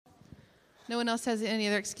No one else has any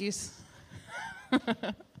other excuse. All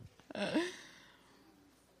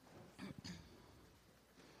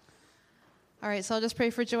right, so I'll just pray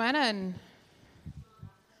for Joanna and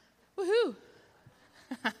woohoo.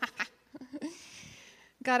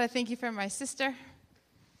 God, I thank you for my sister.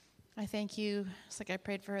 I thank you, just like I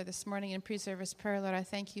prayed for her this morning in pre-service prayer, Lord, I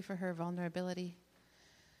thank you for her vulnerability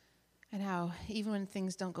and how even when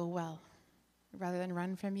things don't go well, rather than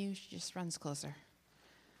run from you, she just runs closer.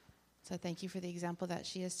 So I thank you for the example that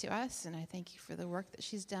she is to us, and I thank you for the work that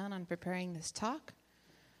she's done on preparing this talk.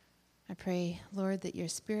 I pray, Lord, that your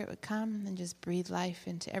Spirit would come and just breathe life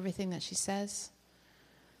into everything that she says,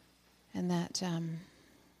 and that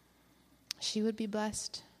she would be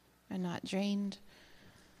blessed and not drained,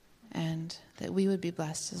 and that we would be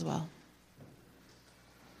blessed as well.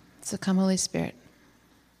 So come, Holy Spirit.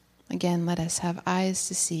 Again, let us have eyes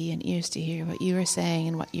to see and ears to hear what you are saying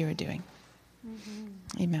and what you are doing.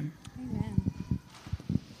 Mm-hmm. Amen. Amen.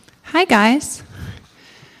 Hi, guys.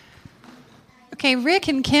 Okay, Rick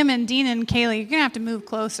and Kim and Dean and Kaylee, you're going to have to move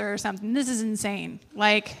closer or something. This is insane.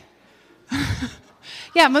 Like,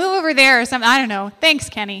 yeah, move over there or something. I don't know. Thanks,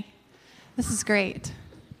 Kenny. This is great.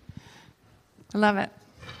 I love it.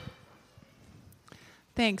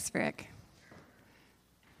 Thanks, Rick.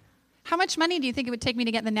 How much money do you think it would take me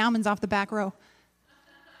to get the Naumans off the back row?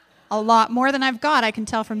 A lot. More than I've got, I can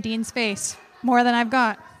tell from Dean's face. More than I've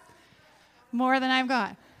got. More than I've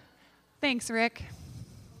got. Thanks, Rick.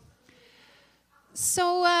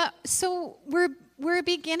 So we're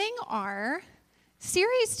beginning our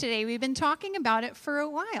series today. We've been talking about it for a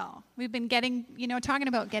while. We've been talking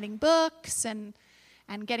about getting books and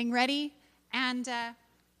getting ready, and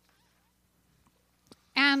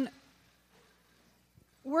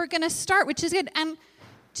we're going to start, which is good. And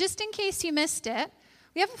just in case you missed it,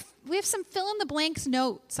 we have some fill-in-the-blanks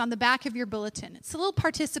notes on the back of your bulletin. It's a little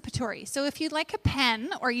participatory. So if you'd like a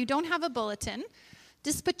pen or you don't have a bulletin,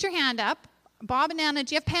 just put your hand up. Bob and Anna,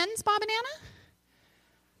 do you have pens, Bob and Anna?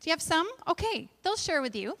 Do you have some? Okay, they'll share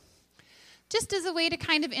with you. Just as a way to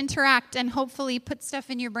kind of interact and hopefully put stuff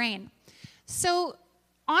in your brain. So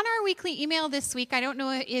on our weekly email this week, I don't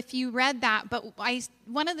know if you read that, but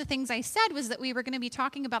one of the things I said was that we were going to be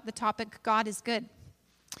talking about the topic, God is good.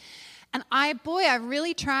 And I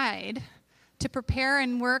really tried to prepare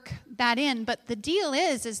and work that in. But the deal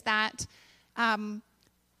is that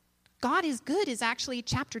God is good is actually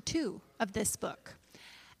chapter 2 of this book.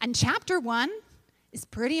 And chapter 1 is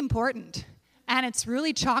pretty important. And it's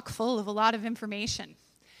really chock full of a lot of information.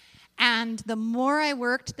 And the more I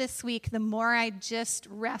worked this week, the more I just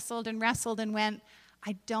wrestled and went,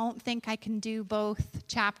 I don't think I can do both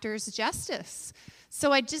chapters justice.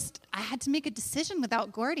 So I had to make a decision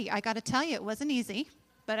without Gordy. I got to tell you, it wasn't easy,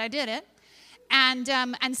 but I did it. And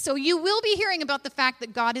so you will be hearing about the fact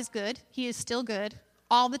that God is good. He is still good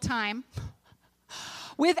all the time.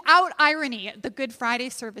 Without irony, at the Good Friday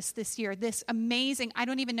service this year, this amazing, I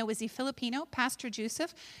don't even know, was he Filipino? Pastor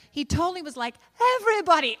Joseph? He totally was like,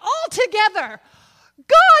 everybody, all together,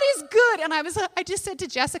 God is good. And I just said to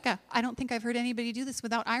Jessica, I don't think I've heard anybody do this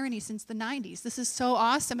without irony since the 90s. This is so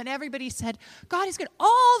awesome. And everybody said, God is good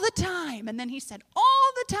all the time. And then he said,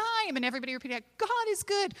 all the time. And everybody repeated, God is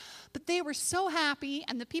good. But they were so happy.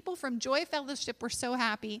 And the people from Joy Fellowship were so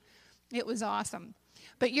happy. It was awesome.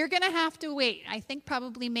 But you're going to have to wait. I think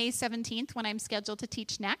probably May 17th when I'm scheduled to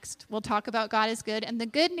teach next. We'll talk about God is good. And the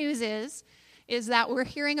good news is that we're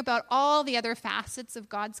hearing about all the other facets of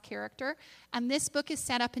God's character. And this book is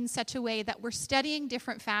set up in such a way that we're studying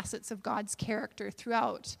different facets of God's character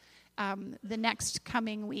throughout the next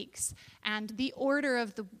coming weeks. And the order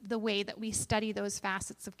of the way that we study those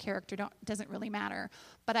facets of character doesn't really matter.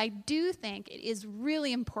 But I do think it is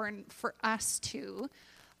really important for us to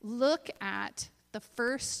look at the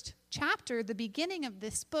first chapter, the beginning of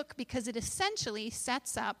this book, because it essentially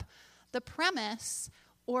sets up the premise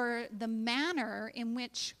or the manner in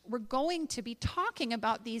which we're going to be talking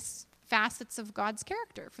about these facets of God's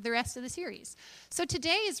character for the rest of the series. So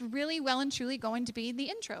today is really well and truly going to be the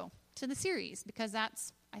intro to the series, because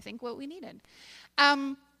that's, I think, what we needed.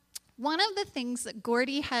 One of the things that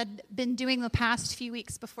Gordy had been doing the past few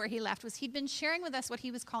weeks before he left was he'd been sharing with us what he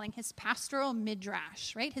was calling his pastoral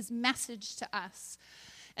midrash, right? His message to us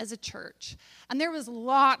as a church. And there was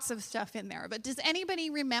lots of stuff in there. But does anybody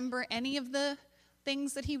remember any of the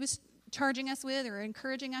things that he was charging us with or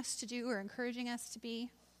encouraging us to do or encouraging us to be?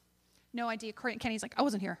 No idea. Kenny's like, I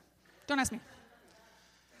wasn't here. Don't ask me.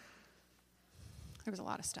 There was a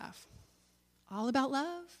lot of stuff. All about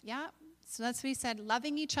love. Yeah. So that's what he said.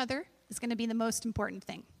 Loving each other is going to be the most important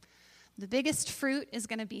thing. The biggest fruit is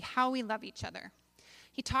going to be how we love each other.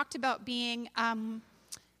 He talked about being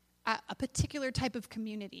a particular type of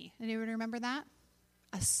community. Anyone remember that?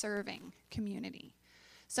 A serving community.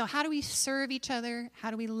 So how do we serve each other?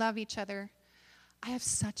 How do we love each other? I have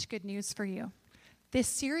such good news for you. This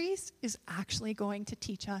series is actually going to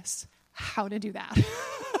teach us how to do that.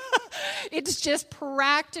 It's just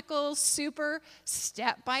practical, super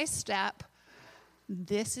step by step.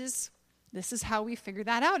 This is how we figure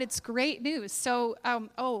that out. It's great news. So,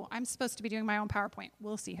 I'm supposed to be doing my own PowerPoint.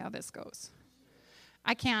 We'll see how this goes.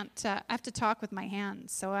 I have to talk with my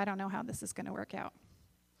hands, so I don't know how this is going to work out.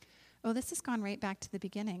 Oh, this has gone right back to the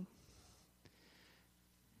beginning.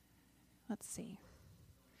 Let's see.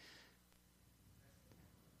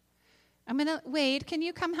 Wade, can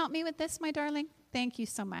you come help me with this, my darling? Thank you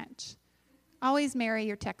so much. Always marry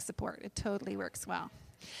your tech support. It totally works well.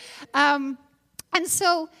 And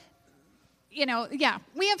so, we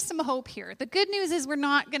have some hope here. The good news is we're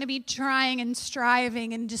not going to be trying and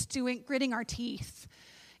striving and just gritting our teeth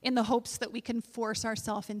in the hopes that we can force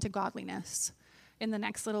ourselves into godliness in the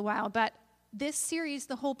next little while. But this series,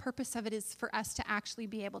 the whole purpose of it is for us to actually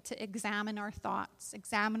be able to examine our thoughts,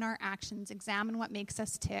 examine our actions, examine what makes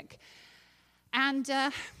us tick, and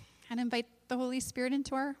invite the Holy Spirit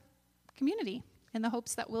into our community in the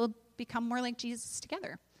hopes that we'll become more like Jesus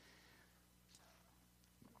together.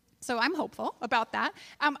 So I'm hopeful about that.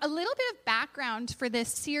 A little bit of background for this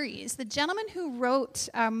series. The gentleman who wrote,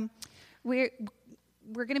 we're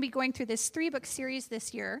going to be going through this 3-book series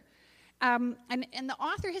this year. And the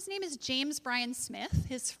author, his name is James Bryan Smith.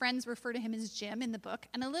 His friends refer to him as Jim in the book.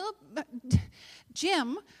 And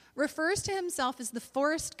Jim refers to himself as the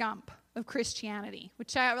Forrest Gump of Christianity,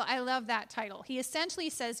 which I love that title. He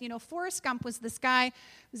essentially says, Forrest Gump was this guy who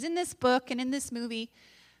was in this book and in this movie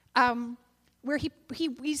where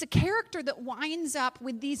he's a character that winds up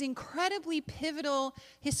with these incredibly pivotal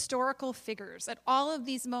historical figures at all of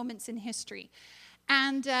these moments in history.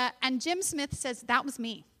 And Jim Smith says, that was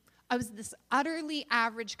me. I was this utterly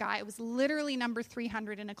average guy. I was literally number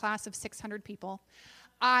 300 in a class of 600 people.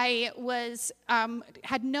 I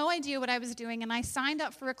had no idea what I was doing, and I signed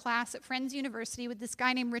up for a class at Friends University with this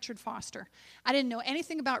guy named Richard Foster. I didn't know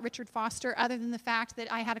anything about Richard Foster other than the fact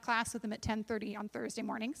that I had a class with him at 10:30 on Thursday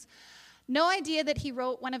mornings. No idea that he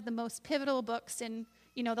wrote one of the most pivotal books in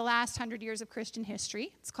the last 100 years of Christian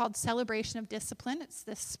history. It's called Celebration of Discipline. It's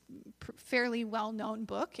this fairly well-known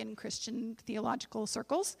book in Christian theological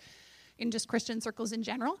circles, in just Christian circles in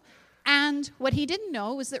general. And what he didn't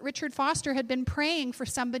know was that Richard Foster had been praying for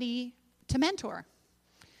somebody to mentor.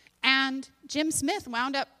 And Jim Smith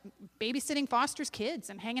wound up babysitting Foster's kids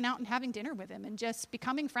and hanging out and having dinner with him and just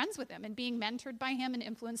becoming friends with him and being mentored by him and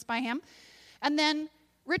influenced by him. And then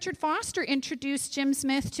Richard Foster introduced Jim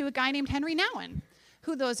Smith to a guy named Henry Nouwen,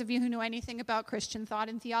 who, those of you who know anything about Christian thought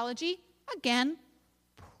and theology, again,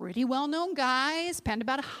 pretty well-known guy, penned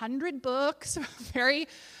about 100 books, very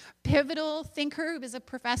pivotal thinker who was a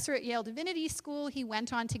professor at Yale Divinity School. He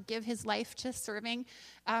went on to give his life to serving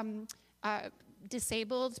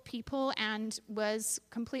disabled people and was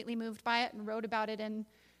completely moved by it and wrote about it and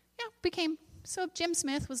so Jim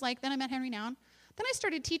Smith was like, then I met Henry Nouwen. Then I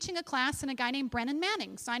started teaching a class and a guy named Brennan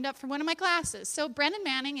Manning signed up for one of my classes. So Brennan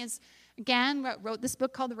Manning wrote this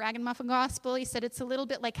book called The Rag and Muffin Gospel. He said it's a little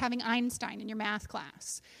bit like having Einstein in your math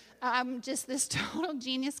class. Just this total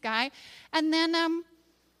genius guy. And then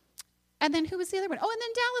who was the other one? Oh, and then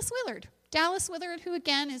Dallas Willard. Dallas Willard, who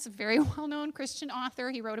again is a very well-known Christian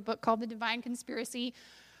author. He wrote a book called The Divine Conspiracy,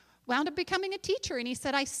 wound up becoming a teacher. And he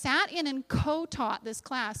said, I sat in and co-taught this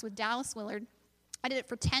class with Dallas Willard. I did it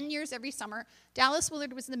for 10 years every summer. Dallas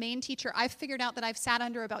Willard was the main teacher. I've figured out that I've sat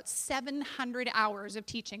under about 700 hours of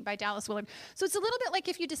teaching by Dallas Willard. So it's a little bit like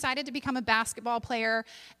if you decided to become a basketball player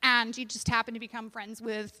and you just happen to become friends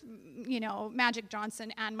with, Magic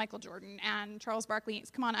Johnson and Michael Jordan and Charles Barkley.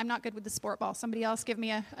 Come on, I'm not good with the sport ball. Somebody else give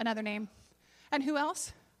me another name. And who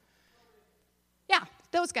else? Yeah,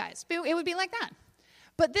 those guys. It would be like that.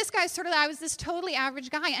 But this guy I was this totally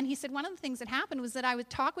average guy. And he said one of the things that happened was that I would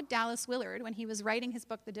talk with Dallas Willard when he was writing his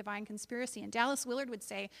book, The Divine Conspiracy. And Dallas Willard would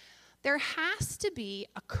say, there has to be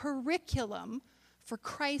a curriculum for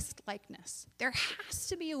Christ-likeness. There has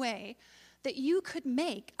to be a way that you could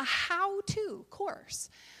make a how-to course.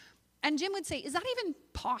 And Jim would say, is that even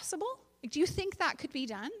possible? Do you think that could be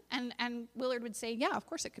done? And Willard would say, yeah, of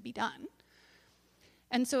course it could be done.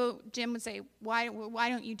 And so Jim would say, why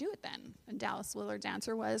don't you do it then? And Dallas Willard's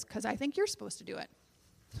answer was, because I think you're supposed to do it.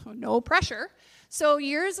 So no pressure. So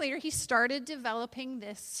years later, he started developing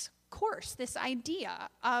this course, this idea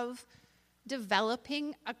of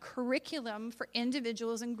developing a curriculum for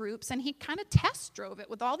individuals and groups, and he kind of test drove it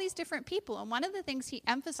with all these different people. And one of the things he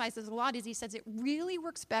emphasizes a lot is he says it really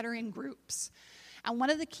works better in groups. And one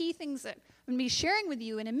of the key things that I'm going to be sharing with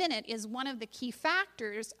you in a minute is one of the key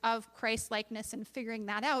factors of Christ-likeness and figuring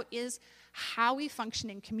that out is how we function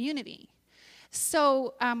in community.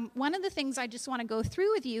 So one of the things I just want to go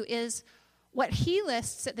through with you is what he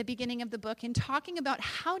lists at the beginning of the book in talking about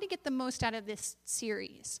how to get the most out of this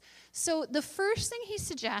series. So the first thing he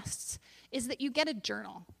suggests is that you get a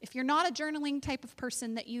journal. If you're not a journaling type of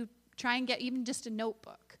person, that you try and get even just a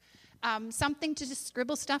notebook. Something to just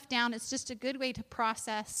scribble stuff down. It's just a good way to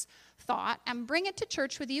process thought and bring it to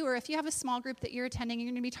church with you, or if you have a small group that you're attending, you're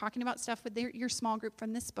going to be talking about stuff with your small group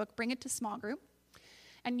from this book, bring it to small group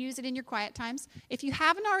and use it in your quiet times. If you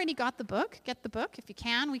haven't already got the book, get the book. If you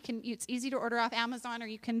can, it's easy to order off Amazon, or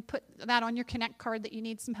you can put that on your Connect card that you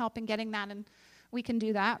need some help in getting that, and we can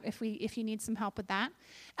do that if you need some help with that.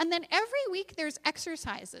 And then every week there's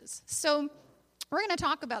exercises. So we're going to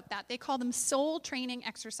talk about that. They call them soul training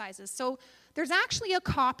exercises. So there's actually a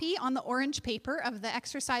copy on the orange paper of the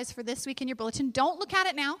exercise for this week in your bulletin. Don't look at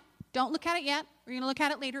it now. Don't look at it yet. We're going to look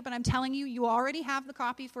at it later, but I'm telling you, you already have the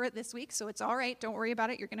copy for it this week, so it's all right. Don't worry about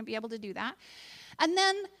it. You're going to be able to do that. And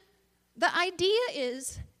then the idea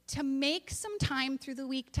is to make some time through the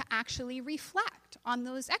week to actually reflect on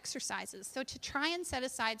those exercises. So to try and set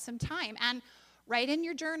aside some time and write in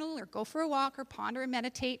your journal or go for a walk or ponder and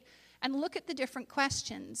meditate and look at the different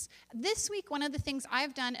questions. This week, one of the things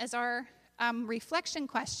I've done as our reflection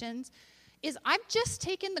questions is I've just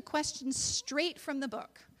taken the questions straight from the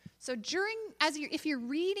book. So if you're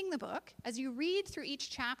reading the book, as you read through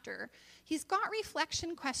each chapter, he's got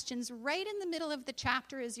reflection questions right in the middle of the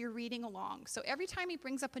chapter as you're reading along. So every time he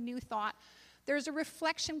brings up a new thought, there's a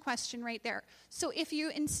reflection question right there. So if you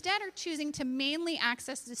instead are choosing to mainly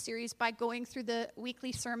access the series by going through the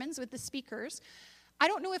weekly sermons with the speakers, I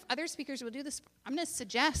don't know if other speakers will do this. I'm going to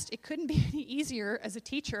suggest it couldn't be any easier as a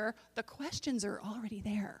teacher. The questions are already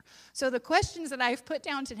there. So the questions that I've put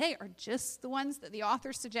down today are just the ones that the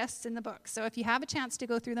author suggests in the book. So if you have a chance to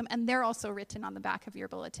go through them, and they're also written on the back of your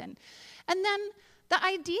bulletin. And then the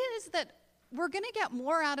idea is that we're going to get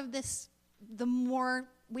more out of this the more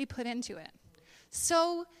we put into it.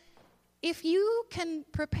 So if you can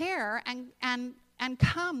prepare and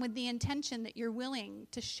come with the intention that you're willing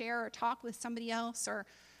to share or talk with somebody else or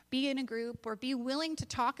be in a group or be willing to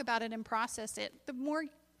talk about it and process it, the more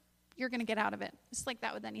you're going to get out of it. It's like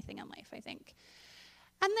that with anything in life, I think.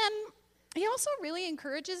 And then he also really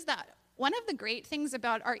encourages that one of the great things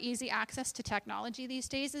about our easy access to technology these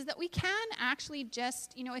days is that we can actually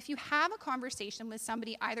just, if you have a conversation with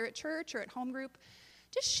somebody either at church or at home group,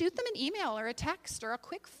 just shoot them an email or a text or a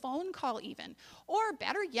quick phone call even. Or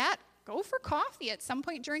better yet, go for coffee at some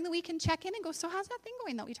point during the week and check in and go, so how's that thing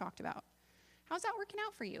going that we talked about? How's that working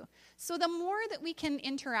out for you? So the more that we can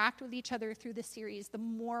interact with each other through the series, the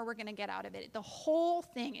more we're going to get out of it. The whole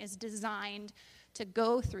thing is designed to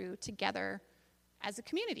go through together as a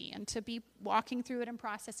community and to be walking through it and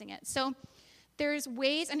processing it. So there's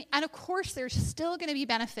ways, and of course there's still going to be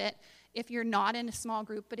benefit if you're not in a small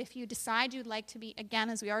group, but if you decide you'd like to be, again,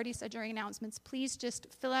 as we already said during announcements, please just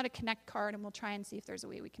fill out a Connect card and we'll try and see if there's a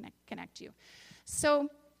way we can connect you. So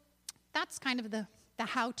that's kind of the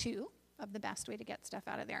how-to of the best way to get stuff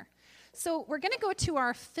out of there. So we're going to go to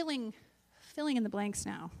our filling in the blanks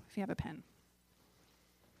now, if you have a pen.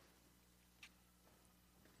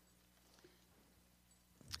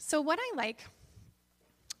 So what I like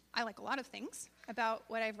a lot of things about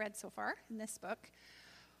what I've read so far in this book.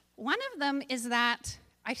 One of them is that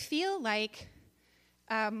I feel like,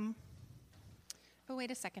 oh,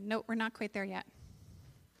 wait a second. No, we're not quite there yet.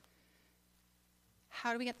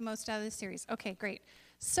 How do we get the most out of this series? Okay, great.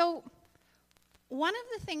 So one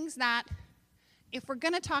of the things that, if we're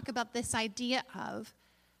going to talk about this idea of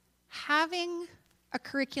having a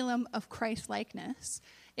curriculum of Christ-likeness,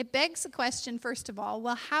 it begs the question, first of all,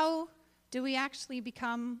 well, how do we actually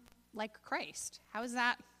become like Christ? How is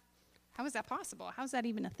that possible? How is that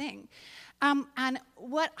even a thing? And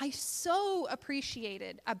what I so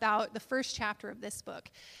appreciated about the first chapter of this book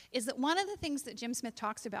is that one of the things that Jim Smith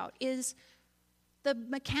talks about is the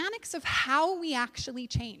mechanics of how we actually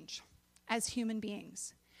change as human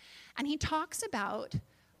beings. And he talks about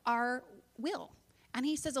our will. And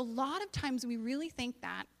he says a lot of times we really think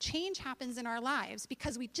that change happens in our lives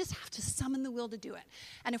because we just have to summon the will to do it.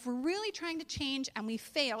 And if we're really trying to change and we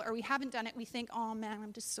fail or we haven't done it, we think, oh man,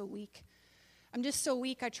 I'm just so weak.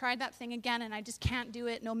 I tried that thing again and I just can't do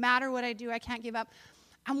it. No matter what I do, I can't give up.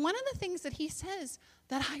 And one of the things that he says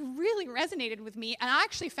that I really resonated with me and I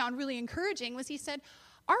actually found really encouraging was he said,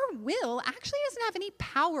 our will actually doesn't have any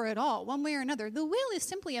power at all, one way or another. The will is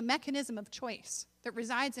simply a mechanism of choice that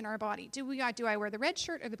resides in our body. Do I wear the red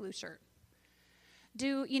shirt or the blue shirt?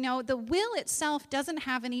 The will itself doesn't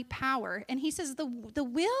have any power. And he says the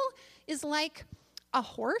will is like a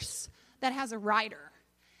horse that has a rider.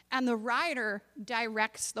 And the rider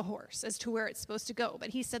directs the horse as to where it's supposed to go. But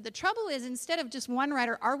he said the trouble is, instead of just one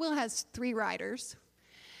rider, our will has 3 riders.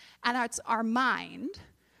 And that's our mind,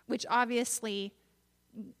 which obviously,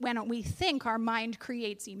 when we think, our mind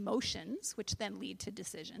creates emotions, which then lead to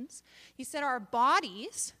decisions. He said our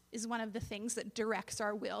bodies is one of the things that directs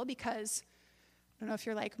our will, because I don't know if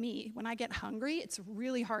you're like me, when I get hungry, it's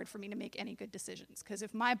really hard for me to make any good decisions, because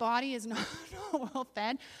if my body is not well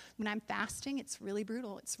fed, when I'm fasting, it's really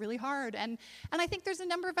brutal. It's really hard. And I think there's a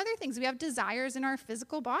number of other things. We have desires in our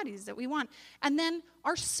physical bodies that we want. And then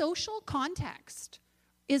our social context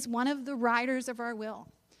is one of the riders of our will.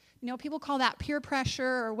 People call that peer pressure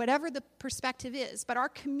or whatever the perspective is, but our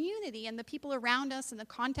community and the people around us and the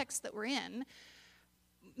context that we're in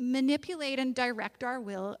manipulate and direct our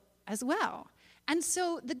will as well. And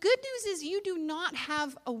so the good news is you do not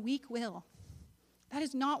have a weak will. That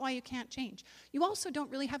is not why you can't change. You also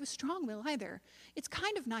don't really have a strong will either. It's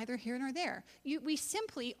kind of neither here nor there. We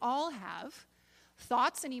simply all have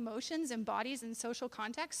thoughts and emotions and bodies and social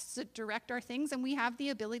contexts that direct our things, and we have the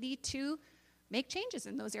ability to make changes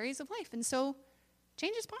in those areas of life. And so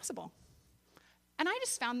change is possible. And I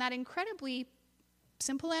just found that incredibly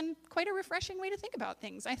simple and quite a refreshing way to think about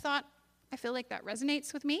things. I feel like that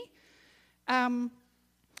resonates with me. It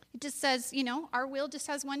just says, our will just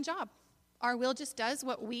has one job. Our will just does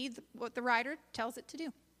what the rider tells it to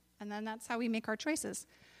do. And then that's how we make our choices.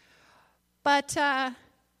 But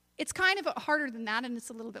it's kind of harder than that, and it's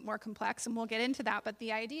a little bit more complex, and we'll get into that. But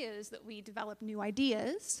the idea is that we develop new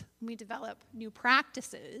ideas, we develop new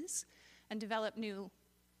practices, and develop new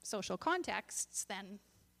social contexts, then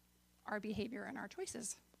our behavior and our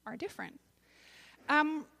choices are different.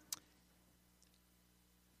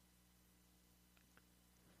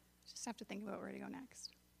 Just have to think about where to go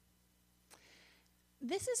next.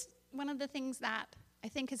 This is one of the things that I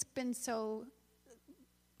think has been so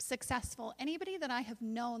successful. Anybody that I have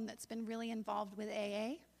known that's been really involved with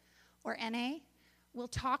AA or NA will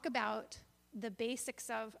talk about the basics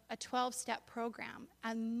of a 12-step program.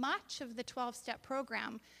 And much of the 12-step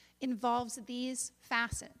program involves these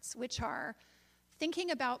facets, which are thinking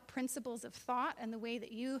about principles of thought and the way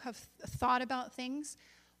that you have thought about things,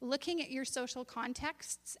 looking at your social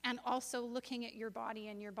contexts, and also looking at your body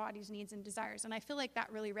and your body's needs and desires. And I feel like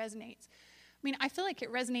that really resonates. I feel like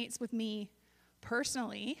it resonates with me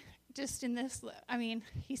personally, just in this.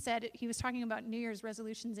 He said he was talking about New Year's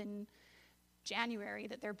resolutions in January,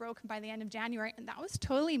 that they're broken by the end of January, and that was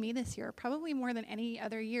totally me this year, probably more than any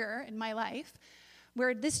other year in my life,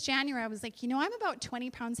 where this January I was like, I'm about 20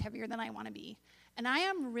 pounds heavier than I want to be, and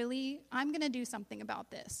I'm going to do something about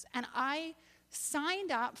this. And I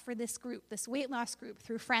signed up for this group, this weight loss group,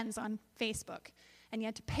 through friends on Facebook. And you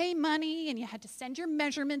had to pay money, and you had to send your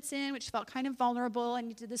measurements in, which felt kind of vulnerable, and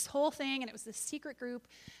you did this whole thing, and it was this secret group.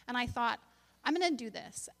 And I thought, I'm going to do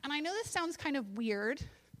this. And I know this sounds kind of weird,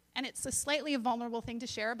 and it's a slightly vulnerable thing to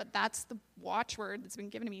share, but that's the watchword that's been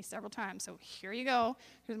given to me several times. So here you go.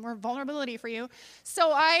 Here's more vulnerability for you.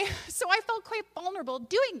 So I felt quite vulnerable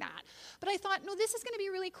doing that. But I thought, no, this is going to be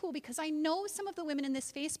really cool, because I know some of the women in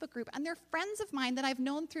this Facebook group, and they're friends of mine that I've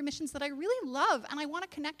known through missions that I really love, and I want to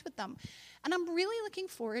connect with them. And I'm really looking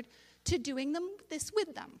forward to doing this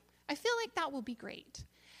with them. I feel like that will be great.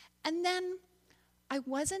 And then I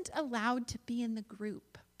wasn't allowed to be in the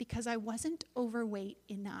group because I wasn't overweight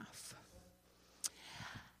enough.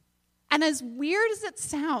 And as weird as it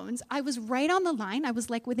sounds, I was right on the line. I was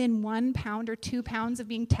like within 1 pound or 2 pounds of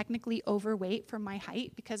being technically overweight for my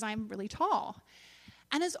height, because I'm really tall.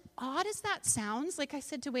 And as odd as that sounds, like I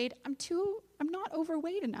said to Wade, I'm not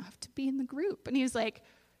overweight enough to be in the group. And he was like,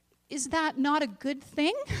 is that not a good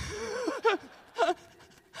thing?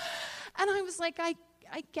 And I was like, I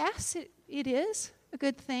guess it is a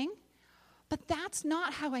good thing. But that's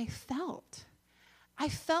not how I felt. I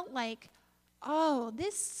felt like, oh,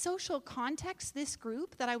 this social context, this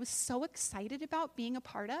group that I was so excited about being a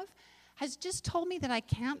part of, has just told me that I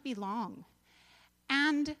can't belong.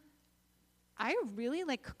 And I really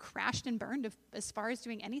crashed and burned as far as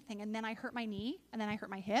doing anything. And then I hurt my knee, and then I hurt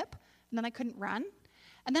my hip, and then I couldn't run.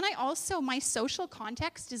 And then my social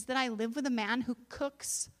context is that I live with a man who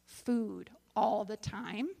cooks food all the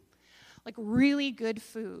time. Like really good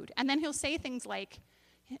food. And then he'll say things like,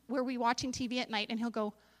 were we watching TV at night, and he'll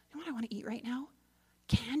go, you know what I want to eat right now?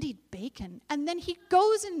 Candied bacon. And then he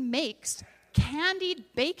goes and makes candied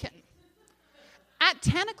bacon at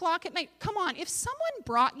 10 o'clock at night. Come on, if someone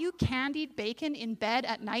brought you candied bacon in bed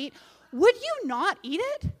at night, would you not eat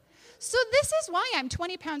it? So this is why I'm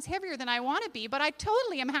 20 pounds heavier than I want to be, but I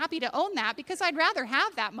totally am happy to own that because I'd rather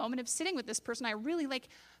have that moment of sitting with this person I really like.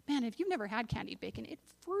 Man, if you've never had candied bacon, it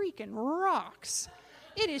freaking rocks.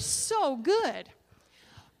 It is so good.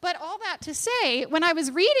 But all that to say, when I was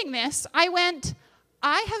reading this, I went,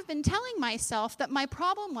 I have been telling myself that my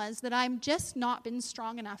problem was that I'm just not been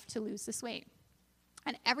strong enough to lose this weight.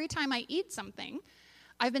 And every time I eat something,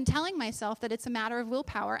 I've been telling myself that it's a matter of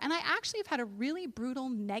willpower, and I actually have had a really brutal,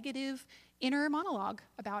 negative inner monologue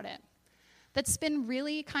about it that's been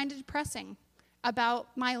really kind of depressing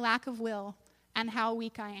about my lack of will and how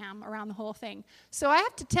weak I am around the whole thing. So I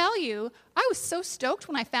have to tell you, I was so stoked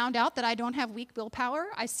when I found out that I don't have weak willpower.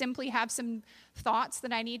 I simply have some thoughts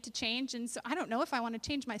that I need to change, and so I don't know if I want to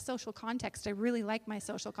change my social context. I really like my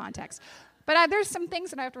social context. But there's some things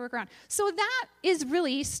that I have to work around. So that is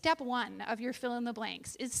really step one of your fill in the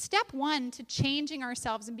blanks, is step one to changing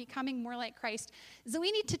ourselves and becoming more like Christ, is that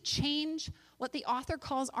we need to change what the author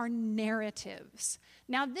calls our narratives.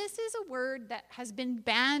 Now, this is a word that has been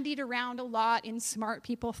bandied around a lot in smart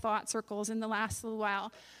people thought circles in the last little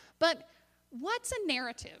while. But what's a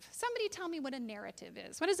narrative? Somebody tell me what a narrative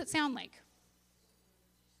is. What does it sound like?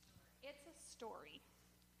 It's a story.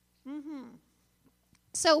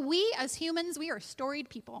 So we, as humans, we are storied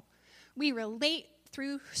people. We relate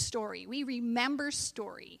through story. We remember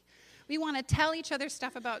story. We want to tell each other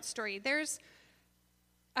stuff about story. We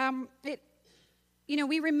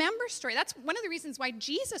remember story. That's one of the reasons why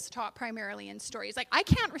Jesus taught primarily in stories. Like, I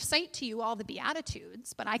can't recite to you all the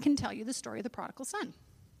Beatitudes, but I can tell you the story of the prodigal son.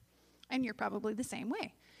 And you're probably the same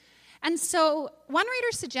way. And so one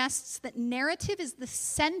writer suggests that narrative is the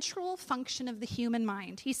central function of the human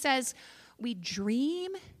mind. He says, we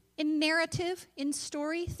dream in narrative, in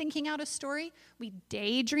story, thinking out a story. We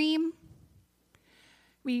daydream.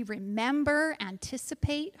 We remember,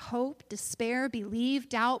 anticipate, hope, despair, believe,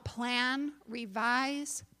 doubt, plan,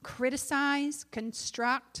 revise, criticize,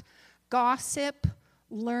 construct, gossip,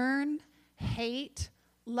 learn, hate,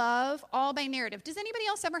 love, all by narrative. Does anybody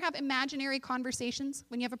else ever have imaginary conversations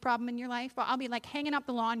when you have a problem in your life? Well, I'll be like hanging up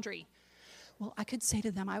the laundry. Well, I could say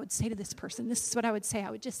to them, I would say to this person, this is what I would say.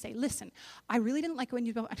 I would just say, listen, I really didn't like when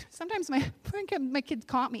you go. Sometimes my kid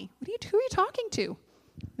caught me. Who are you talking to?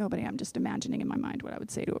 Nobody. I'm just imagining in my mind what I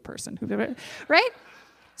would say to a person. Right?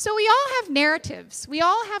 So we all have narratives. We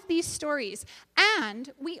all have these stories.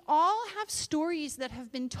 And we all have stories that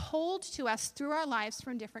have been told to us through our lives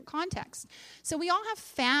from different contexts. So we all have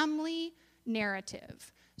family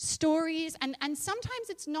narrative. Stories, and sometimes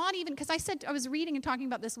it's not even, because I was reading and talking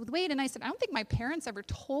about this with Wade, and I said, I don't think my parents ever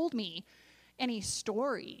told me any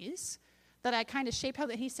stories that I kind of shape how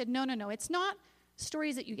that. He said, no, it's not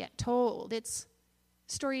stories that you get told. It's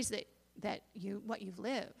stories that what you've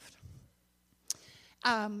lived.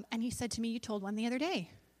 And he said to me, you told one the other day.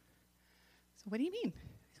 So what do you mean?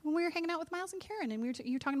 When we were hanging out with Miles and Karen, and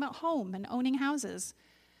you were talking about home and owning houses,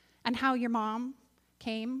 and how your mom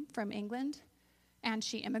came from England, and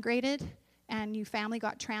she immigrated, and your family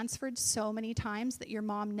got transferred so many times that your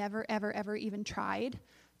mom never, ever, ever even tried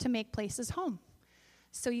to make places home.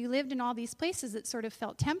 So you lived in all these places that sort of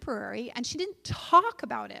felt temporary, and she didn't talk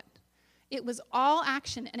about it. It was all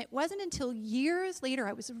action, and it wasn't until years later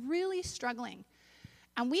I was really struggling.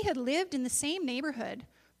 And we had lived in the same neighborhood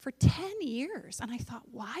for 10 years, and I thought,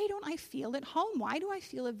 why don't I feel at home? Why do I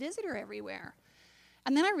feel a visitor everywhere?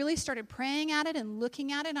 And then I really started praying at it and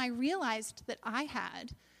looking at it, and I realized that I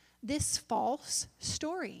had this false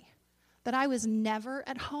story, that I was never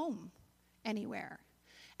at home anywhere.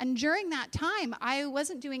 And during that time, I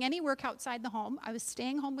wasn't doing any work outside the home. I was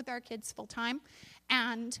staying home with our kids full time,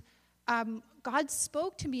 and God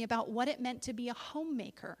spoke to me about what it meant to be a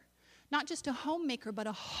homemaker. Not just a homemaker, but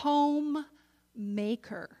a home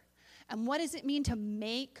maker. And what does it mean to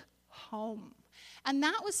make home? And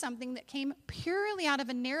that was something that came purely out of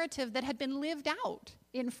a narrative that had been lived out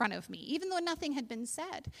in front of me, even though nothing had been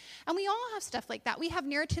said. And we all have stuff like that. We have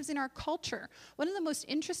narratives in our culture. One of the most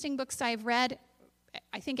interesting books I've read,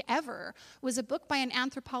 I think ever, was a book by an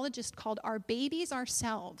anthropologist called Our Babies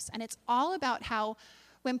Ourselves. And it's all about how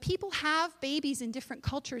when people have babies in different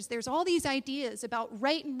cultures, there's all these ideas about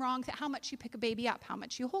right and wrong, how much you pick a baby up, how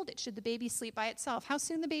much you hold it. Should the baby sleep by itself? How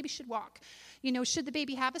soon the baby should walk? Should the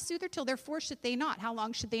baby have a soother till they're 4? Should they not? How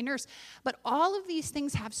long should they nurse? But all of these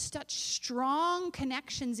things have such strong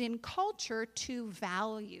connections in culture to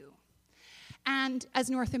value. And as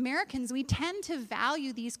North Americans, we tend to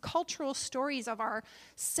value these cultural stories of our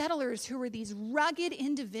settlers who were these rugged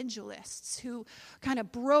individualists who kind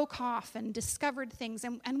of broke off and discovered things.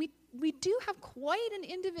 And we do have quite an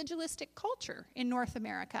individualistic culture in North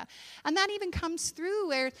America. And that even comes through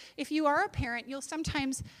where if you are a parent, you'll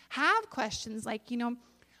sometimes have questions like, oh,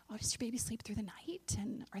 does your baby sleep through the night?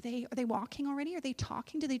 And are they walking already? Are they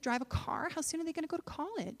talking? Do they drive a car? How soon are they going to go to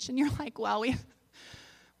college? And you're like, well, we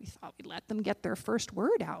thought we'd let them get their first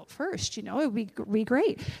word out first, it would be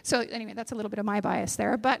great. So anyway, that's a little bit of my bias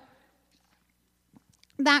there, but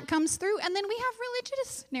that comes through. And then we have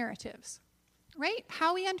religious narratives, right?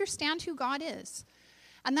 How we understand who God is.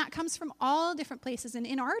 And that comes from all different places. And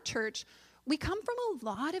in our church, we come from a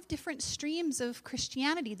lot of different streams of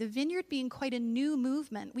Christianity, the Vineyard being quite a new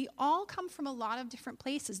movement. We all come from a lot of different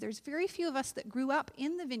places. There's very few of us that grew up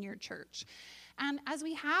in the Vineyard Church. And as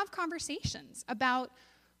we have conversations about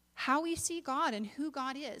how we see God and who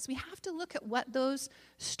God is, we have to look at what those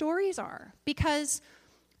stories are. Because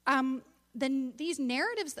then these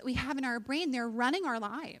narratives that we have in our brain, they're running our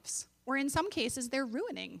lives. Or in some cases, they're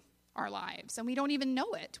ruining our lives. And we don't even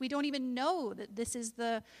know it. We don't even know that this is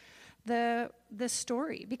the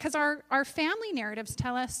story. Because our family narratives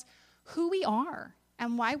tell us who we are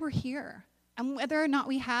and why we're here and whether or not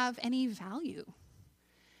we have any value.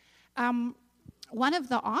 One of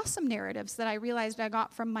the awesome narratives that I realized I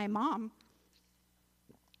got from my mom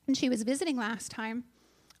when she was visiting last time,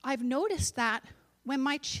 I've noticed that when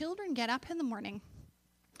my children get up in the morning,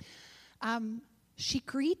 she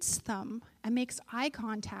greets them and makes eye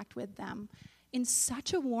contact with them in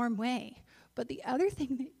such a warm way. But the other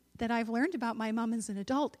thing that I've learned about my mom as an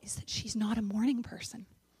adult is that she's not a morning person.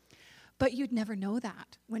 But you'd never know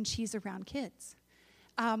that when she's around kids.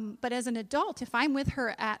 But as an adult, if I'm with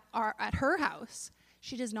her at her house,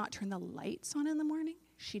 she does not turn the lights on in the morning.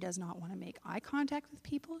 She does not want to make eye contact with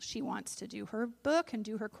people. She wants to do her book and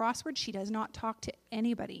do her crossword. She does not talk to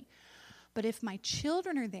anybody. But if my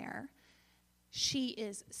children are there,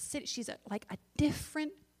 she's like a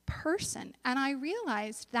different person. And I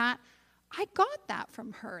realized that I got that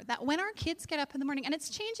from her, that when our kids get up in the morning, and it's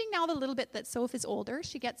changing now a little bit that Soph is older.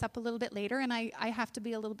 She gets up a little bit later, and I have to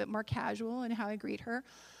be a little bit more casual in how I greet her.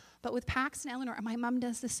 But with Pax and Eleanor, my mom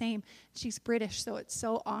does the same. She's British, so it's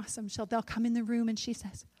so awesome. They'll come in the room, and she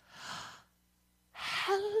says,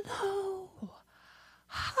 hello,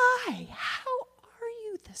 hi, how are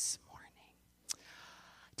you this morning?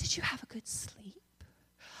 Did you have a good sleep?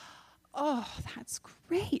 Oh, that's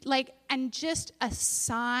great. And just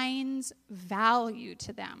assigns value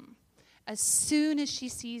to them as soon as she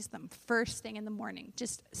sees them first thing in the morning.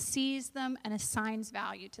 Just sees them and assigns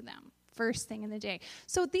value to them first thing in the day.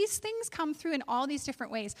 So these things come through in all these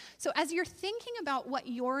different ways. So as you're thinking about what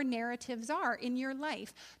your narratives are in your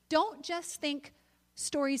life, don't just think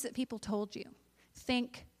stories that people told you.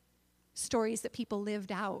 Think stories that people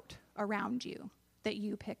lived out around you that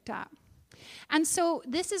you picked up. And so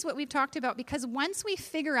this is what we've talked about, because once we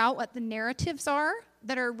figure out what the narratives are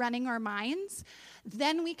that are running our minds,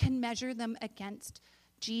 then we can measure them against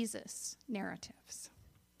Jesus' narratives.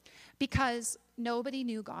 Because nobody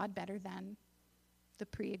knew God better than the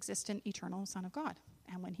pre-existent eternal Son of God.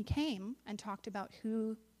 And when he came and talked about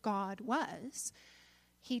who God was,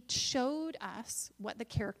 he showed us what the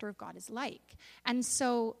character of God is like. And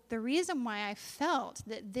so the reason why I felt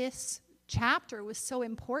that this chapter was so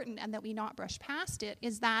important and that we not brush past it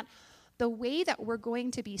is that the way that we're going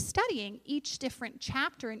to be studying each different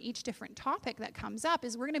chapter and each different topic that comes up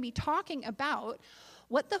is we're going to be talking about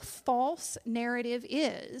what the false narrative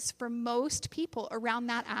is for most people around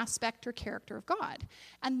that aspect or character of God,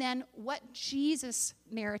 and then what Jesus'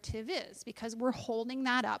 narrative is, because we're holding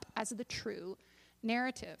that up as the true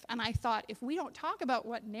narrative. And I thought, if we don't talk about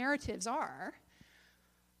what narratives are,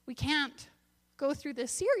 we can't go through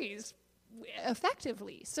this series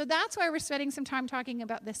effectively. So that's why we're spending some time talking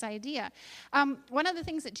about this idea. One of the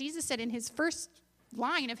things that Jesus said in his first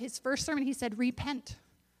line of his first sermon, he said, repent,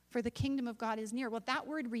 for the kingdom of God is near. Well, that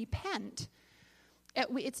word repent,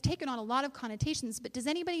 it's taken on a lot of connotations, but does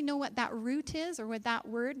anybody know what that root is, or what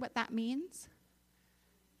that means?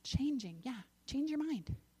 Changing, yeah. Change your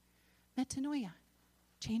mind. Metanoia.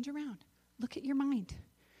 Change around. Look at your mind,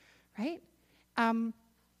 right?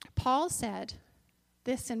 Paul said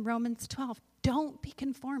this in Romans 12, don't be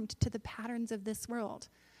conformed to the patterns of this world,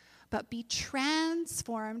 but be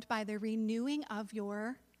transformed by the renewing of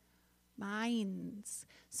your minds,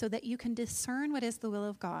 so that you can discern what is the will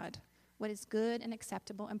of God, what is good and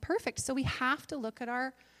acceptable and perfect. So we have to look at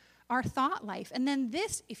our thought life. And then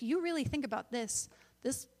this, if you really think about this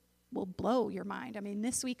will blow your mind. I mean,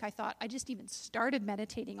 this week I thought, I just even started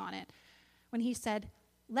meditating on it. when he said,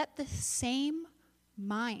 let the same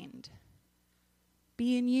mind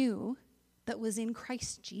be in you that was in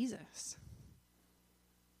Christ Jesus.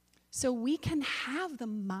 So we can have the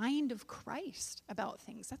mind of Christ about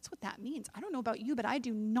things. That's what that means. I don't know about you, but I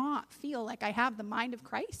do not feel like I have the mind of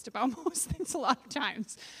Christ about most things a lot of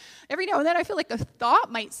times. Every now and then I feel like a thought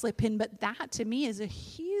might slip in, but that to me is a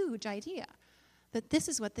huge idea. That this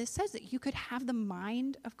is what this says, that you could have the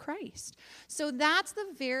mind of Christ. So that's the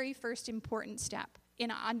very first important step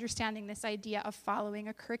in understanding this idea of following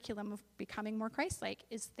a curriculum of becoming more Christ-like,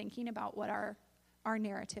 is thinking about what our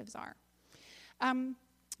narratives are.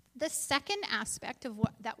 The second aspect of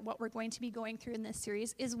what we're going to be going through in this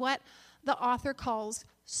series is what the author calls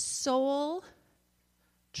soul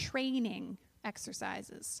training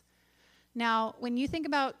exercises. Now, when you think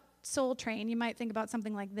about soul train, you might think about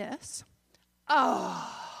something like this.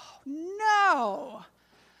 Oh, no.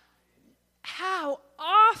 How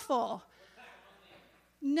awful.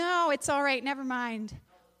 No, it's all right. Never mind.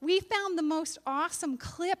 We found the most awesome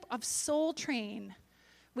clip of Soul Train,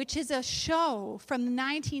 which is a show from the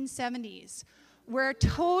 1970s where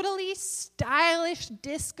totally stylish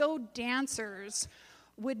disco dancers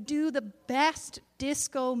would do the best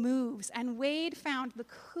disco moves. And Wade found the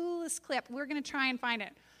coolest clip. We're going to try and find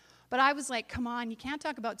it. But I was like, come on, you can't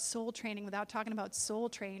talk about soul training without talking about Soul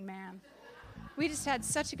Train, man. We just had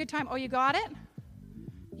such a good time. Oh, you got it?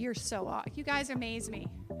 You're so awesome. You guys amaze me.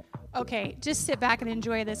 Okay, just sit back and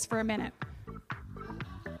enjoy this for a minute.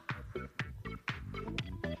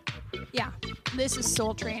 Yeah, this is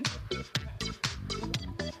Soul Train.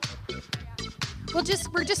 We're just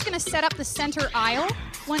going to set up the center aisle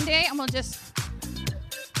one day, and we'll just,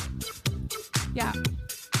 yeah.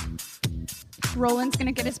 Roland's going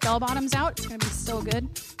to get his bell bottoms out. It's going to be so good.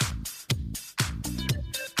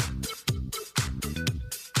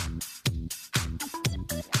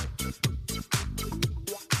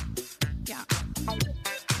 Yeah.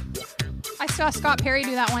 I saw Scott Perry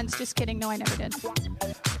do that once. Just kidding. No, I never did.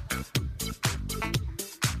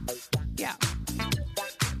 Yeah.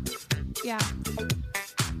 Yeah.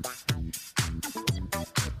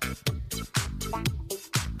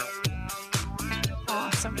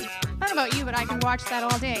 Awesome. I don't know about you, but I can watch that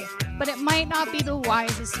all day. But it might not be the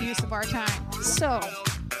wisest use of our time. So,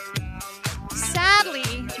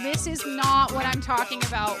 sadly, this is not what I'm talking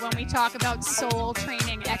about when we talk about soul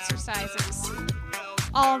training exercises.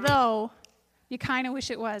 Although, you kind of wish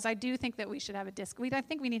it was. I do think that we should have a disc. I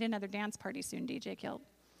think we need another dance party soon, DJ Kilt.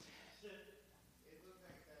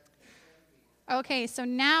 Okay, so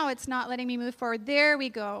now it's not letting me move forward. There we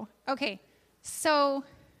go. Okay, so,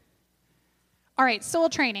 all right, soul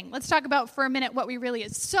training. Let's talk about for a minute what we really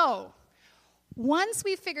is. So, once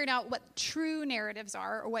we've figured out what true narratives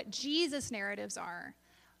are, or what Jesus narratives are,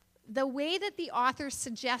 the way that the author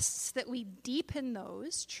suggests that we deepen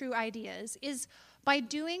those true ideas is by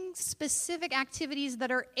doing specific activities that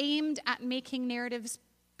are aimed at making narratives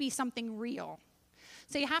be something real.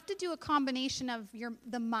 So you have to do a combination of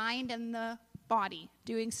the mind and the body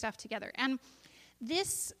doing stuff together. And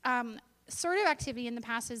this sort of activity in the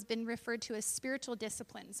past has been referred to as spiritual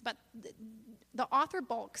disciplines, but the author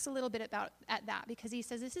balks a little bit at that because he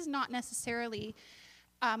says this is not necessarily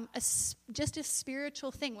just a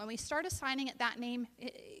spiritual thing. When we start assigning it that name,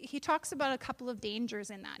 he talks about a couple of dangers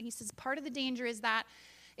in that. He says part of the danger is that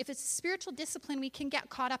if it's a spiritual discipline, we can get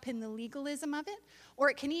caught up in the legalism of it, or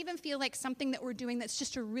it can even feel like something that we're doing that's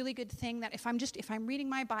just a really good thing, that if I'm reading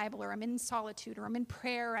my Bible, or I'm in solitude, or I'm in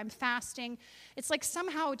prayer, or I'm fasting, it's like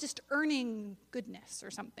somehow just earning goodness or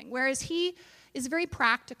something. Whereas he is very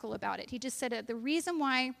practical about it. He just said the reason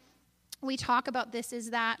why we talk about this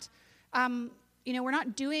is that we're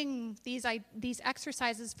not doing these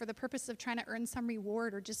exercises for the purpose of trying to earn some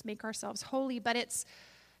reward or just make ourselves holy, but it's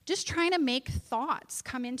just trying to make thoughts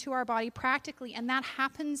come into our body practically, and that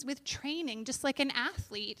happens with training, just like an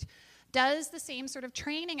athlete does the same sort of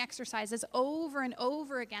training exercises over and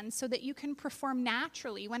over again so that you can perform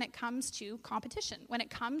naturally when it comes to competition, when it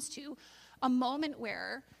comes to a moment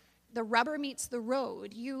where the rubber meets the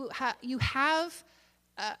road. You have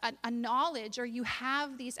a knowledge, or you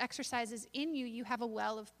have these exercises in you. You have a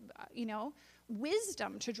well of,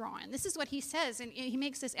 wisdom to draw in. This is what he says, and he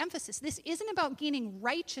makes this emphasis. This isn't about gaining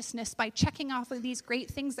righteousness by checking off of these great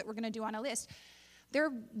things that we're going to do on a list.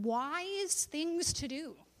 They're wise things to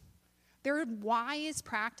do. They're wise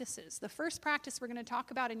practices. The first practice we're going to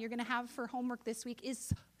talk about and you're going to have for homework this week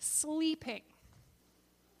is sleeping.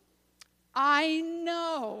 I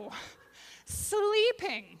know.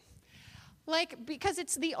 Sleeping. Because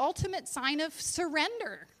it's the ultimate sign of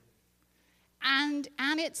surrender. And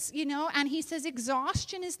it's, and he says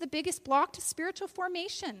exhaustion is the biggest block to spiritual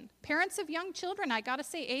formation. Parents of young children, I got to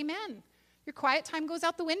say amen. Your quiet time goes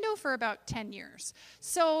out the window for about 10 years.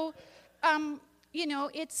 So,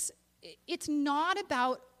 it's not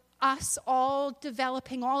about us all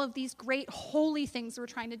developing all of these great holy things we're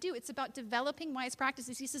trying to do. It's about developing wise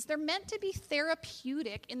practices. He says they're meant to be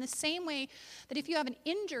therapeutic in the same way that if you have an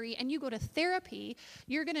injury and you go to therapy,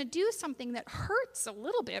 you're going to do something that hurts a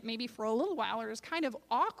little bit, maybe for a little while, or is kind of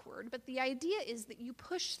awkward. But the idea is that you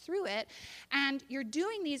push through it, and you're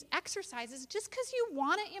doing these exercises just because you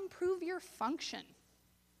want to improve your function.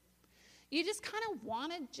 You just kind of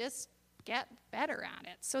want to just get better at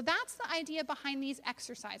it. So that's the idea behind these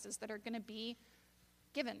exercises that are going to be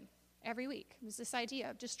given every week. It was this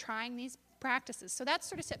idea of just trying these practices. So that's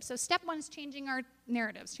sort of step. So step 1 is changing our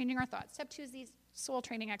narratives, changing our thoughts. Step 2 is these soul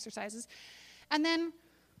training exercises. And then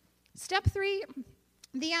step 3,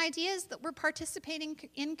 the idea is that we're participating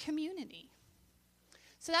in community.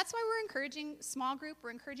 So that's why we're encouraging small group.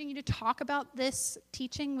 We're encouraging you to talk about this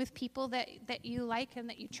teaching with people that you like and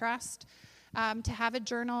that you trust. To have a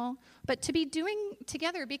journal, but to be doing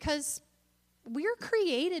together, because we're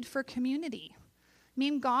created for community. I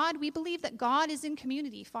mean, we believe that God is in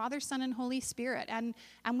community, Father, Son, and Holy Spirit, and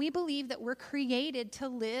we believe that we're created to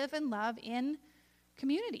live and love in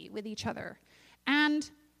community with each other.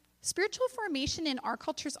 And spiritual formation in our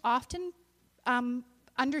culture is often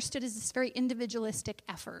understood as this very individualistic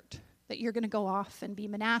effort, that you're going to go off and be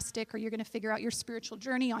monastic, or you're going to figure out your spiritual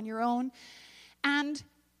journey on your own. And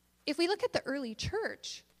if we look at the early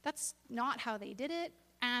church, that's not how they did it.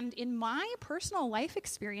 And in my personal life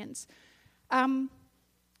experience, and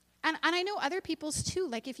I know other people's too,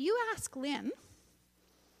 like if you ask Lynn,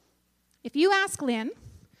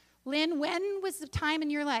 Lynn, when was the time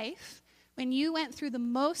in your life when you went through the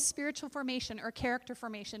most spiritual formation or character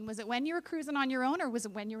formation? Was it when you were cruising on your own, or was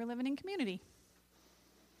it when you were living in community?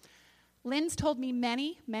 Lynn's told me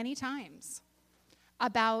many, many times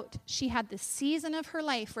about she had this season of her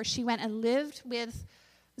life where she went and lived with,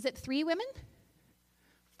 was it 3 women?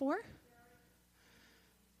 4?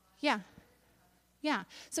 Yeah.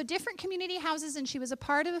 So different community houses, and she was a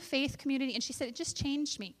part of a faith community, and she said, it just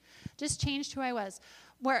changed me, just changed who I was.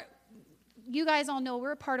 Where you guys all know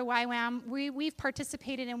we're a part of YWAM. We've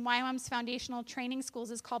participated in YWAM's foundational training schools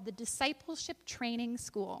is called the Discipleship Training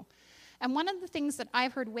School. And one of the things that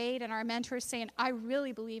I've heard Wade and our mentors say, and I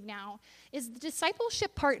really believe now, is the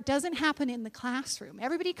discipleship part doesn't happen in the classroom.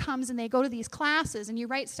 Everybody comes and they go to these classes and you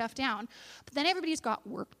write stuff down, but then everybody's got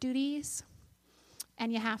work duties,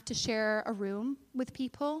 and you have to share a room with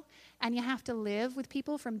people, and you have to live with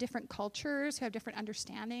people from different cultures who have different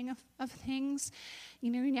understanding of things.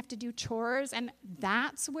 You have to do chores, and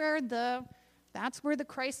that's where the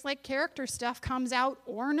Christ-like character stuff comes out,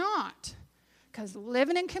 or not. Because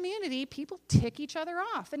living in community, people tick each other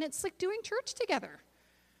off. And it's like doing church together.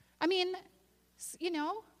 I mean,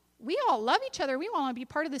 we all love each other. We want to be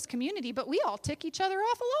part of this community, but we all tick each other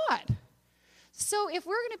off a lot. So if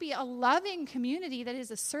we're going to be a loving community that is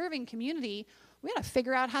a serving community, we got to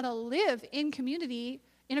figure out how to live in community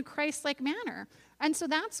in a Christ-like manner. And so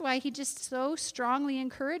that's why he just so strongly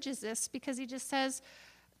encourages this, because he just says,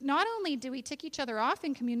 not only do we tick each other off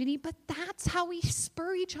in community, but that's how we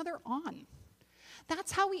spur each other on.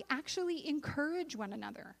 That's how we actually encourage one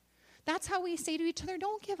another. That's how we say to each other,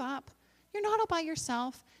 don't give up. You're not all by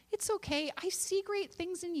yourself. It's okay. I see great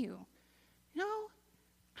things in you.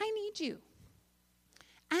 I need you.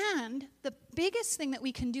 And the biggest thing that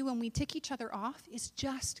we can do when we tick each other off is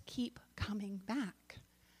just keep coming back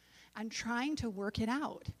and trying to work it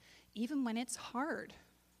out, even when it's hard.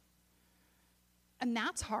 And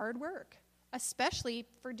that's hard work, especially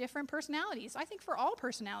for different personalities. I think for all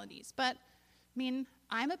personalities, but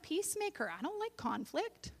I'm a peacemaker. I don't like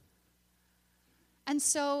conflict. And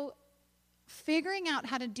so figuring out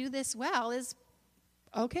how to do this well is,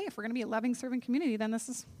 okay, if we're going to be a loving, serving community, then this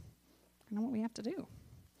is what we have to do.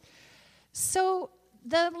 So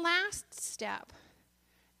the last step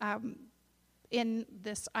in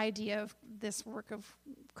this idea of this work of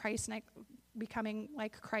Christ and becoming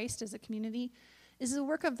like Christ as a community is the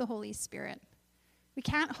work of the Holy Spirit. We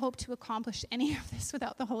can't hope to accomplish any of this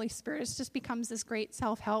without the Holy Spirit. It just becomes this great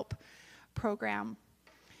self-help program.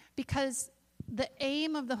 Because the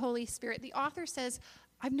aim of the Holy Spirit, the author says,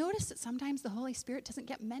 I've noticed that sometimes the Holy Spirit doesn't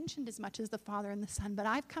get mentioned as much as the Father and the Son, but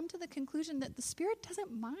I've come to the conclusion that the Spirit doesn't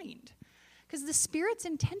mind. Because the Spirit's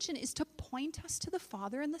intention is to point us to the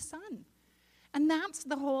Father and the Son. And that's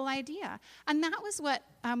the whole idea. And that was what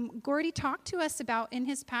Gordy talked to us about in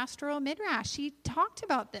his pastoral midrash. He talked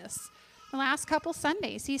about this, the last couple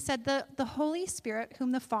Sundays. He said, the Holy Spirit,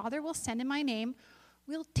 whom the Father will send in my name,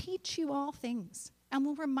 will teach you all things and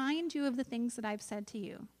will remind you of the things that I've said to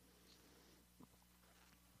you.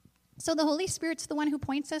 So the Holy Spirit's the one who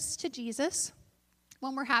points us to Jesus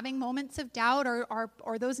when we're having moments of doubt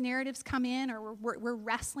or those narratives come in or we're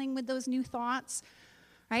wrestling with those new thoughts,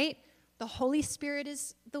 right? The Holy Spirit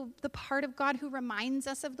is the part of God who reminds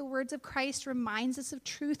us of the words of Christ, reminds us of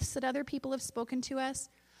truths that other people have spoken to us.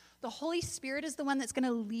 The Holy Spirit is the one that's going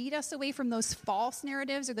to lead us away from those false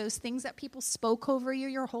narratives or those things that people spoke over you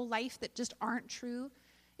your whole life that just aren't true.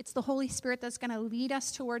 It's the Holy Spirit that's going to lead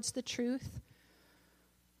us towards the truth.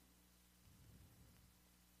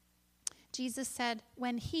 Jesus said,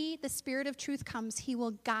 when he, the Spirit of truth, comes, he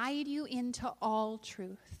will guide you into all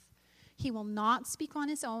truth. He will not speak on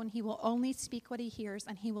his own. He will only speak what he hears,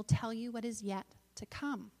 and he will tell you what is yet to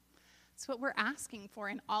come. That's what we're asking for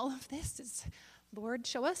in all of this is, Lord,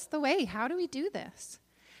 show us the way. How do we do this?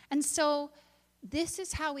 And so this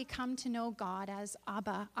is how we come to know God as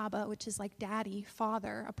Abba, which is like daddy,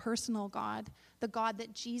 father, a personal God, the God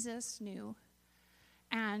that Jesus knew,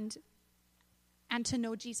 and to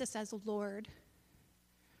know Jesus as Lord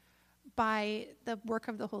by the work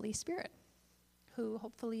of the Holy Spirit, who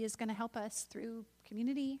hopefully is going to help us through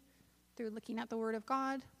community, through looking at the Word of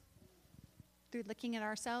God, through looking at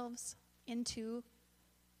ourselves into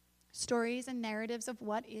stories and narratives of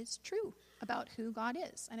what is true about who God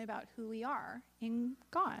is and about who we are in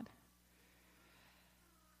God.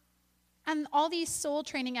 And all these soul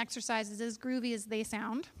training exercises, as groovy as they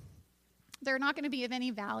sound, they're not going to be of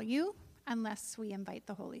any value unless we invite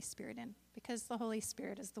the Holy Spirit in, because the Holy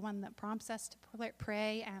Spirit is the one that prompts us to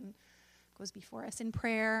pray and goes before us in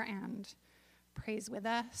prayer and prays with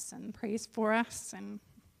us and prays for us, and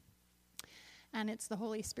it's the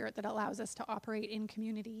Holy Spirit that allows us to operate in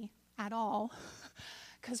community at all,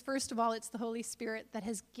 because first of all, it's the Holy Spirit that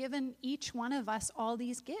has given each one of us all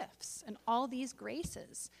these gifts and all these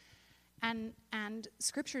graces, and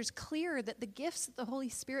Scripture is clear that the gifts that the Holy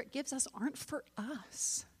Spirit gives us aren't for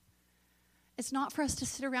us. It's not for us to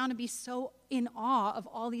sit around and be so in awe of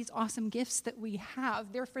all these awesome gifts that we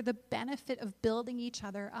have. They're for the benefit of building each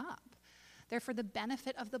other up. They're for the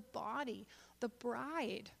benefit of the body, the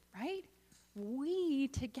bride, right? We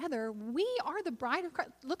together, we are the bride of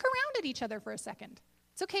Christ. Look around at each other for a second.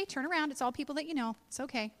 It's okay, turn around. It's all people that you know. It's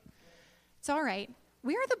okay. It's all right.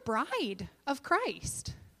 We are the bride of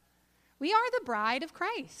Christ. We are the bride of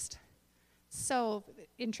Christ. So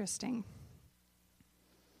interesting.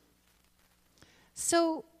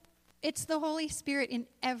 So it's the Holy Spirit in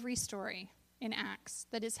every story in Acts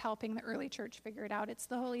that is helping the early church figure it out. It's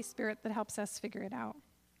the Holy Spirit that helps us figure it out.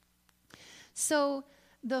 So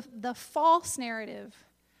the false narrative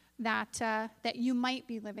that you might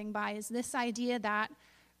be living by is this idea that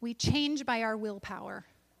we change by our willpower,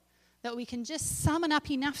 that we can just summon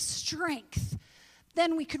up enough strength,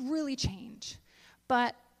 then we could really change.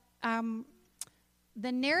 But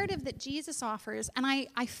the narrative that Jesus offers, and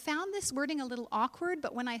I found this wording a little awkward,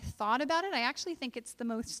 but when I thought about it, I actually think it's the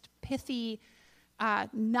most pithy,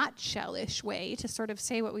 nutshell-ish way to sort of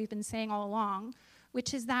say what we've been saying all along,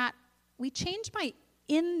 which is that we change by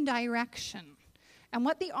indirection. And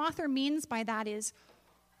what the author means by that is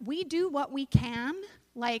we do what we can,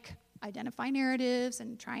 like identify narratives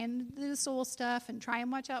and try and do the soul stuff and try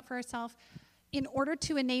and watch out for ourselves in order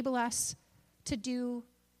to enable us to do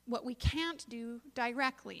what we can't do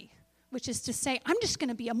directly, which is to say, I'm just going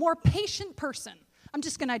to be a more patient person. I'm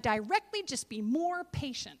just going to directly just be more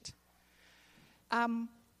patient.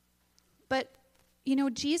 But,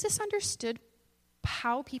 Jesus understood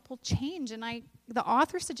how people change, and the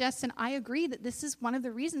author suggests, and I agree, that this is one of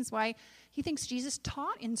the reasons why he thinks Jesus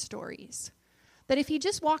taught in stories. That if he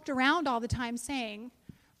just walked around all the time saying,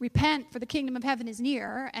 repent for the kingdom of heaven is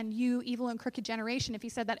near, and you evil and crooked generation, if he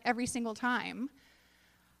said that every single time,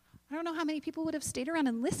 I don't know how many people would have stayed around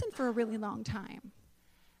and listened for a really long time.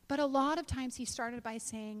 But a lot of times he started by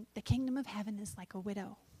saying, the kingdom of heaven is like a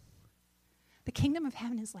widow. The kingdom of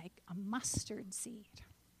heaven is like a mustard seed.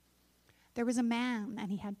 There was a man,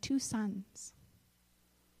 and he had 2 sons.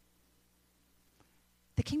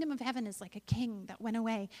 The kingdom of heaven is like a king that went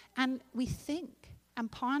away. And we think and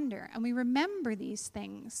ponder, and we remember these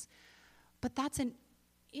things. But that's an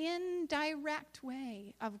indirect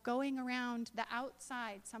way of going around the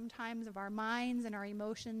outside sometimes of our minds and our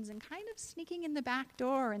emotions and kind of sneaking in the back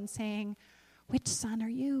door and saying, which son are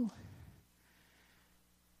you?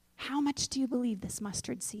 How much do you believe this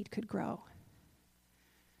mustard seed could grow?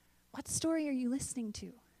 What story are you listening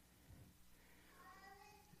to?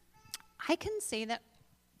 I can say that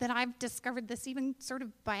that I've discovered this even sort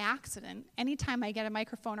of by accident. Anytime I get a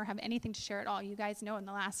microphone or have anything to share at all, you guys know in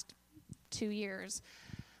the last 2 years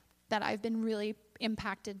that I've been really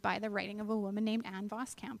impacted by the writing of a woman named Anne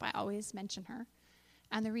Voskamp. I always mention her.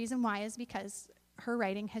 And the reason why is because her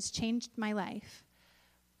writing has changed my life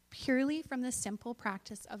purely from the simple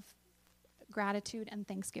practice of gratitude and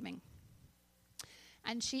thanksgiving.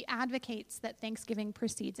 And she advocates that Thanksgiving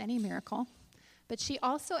precedes any miracle, but she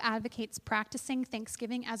also advocates practicing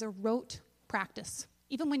Thanksgiving as a rote practice,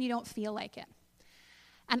 even when you don't feel like it.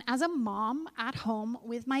 And as a mom at home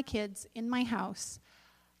with my kids in my house,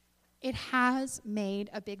 it has made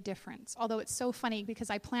a big difference. Although it's so funny because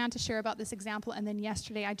I planned to share about this example, and then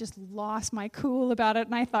yesterday I just lost my cool about it,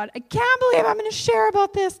 and I thought, I can't believe I'm going to share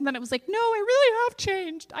about this. And then it was like, no, I really have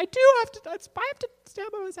changed. I have to step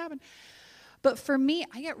what was happening. But for me,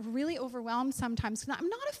 I get really overwhelmed sometimes because I'm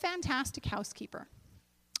not a fantastic housekeeper.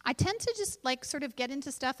 I tend to just like sort of get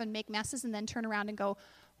into stuff and make messes and then turn around and go,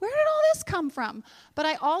 where did all this come from? But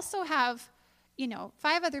I also have,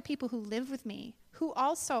 5 other people who live with me who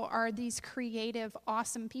also are these creative,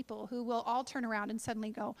 awesome people who will all turn around and suddenly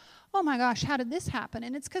go, oh my gosh, how did this happen?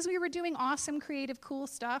 And it's because we were doing awesome, creative, cool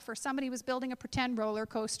stuff, or somebody was building a pretend roller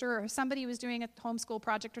coaster, or somebody was doing a homeschool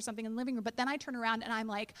project or something in the living room. But then I turn around and I'm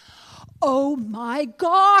like, oh my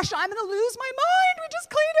gosh, I'm going to lose my mind. We just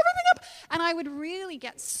cleaned everything up. And I would really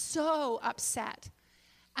get so upset.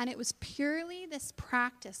 And it was purely this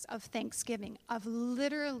practice of Thanksgiving, of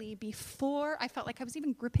literally before, I felt like I was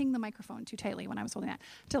even gripping the microphone too tightly when I was holding that,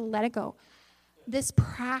 to let it go. This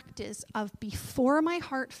practice of before my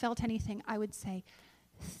heart felt anything, I would say,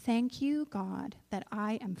 thank you, God, that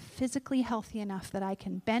I am physically healthy enough that I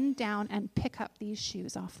can bend down and pick up these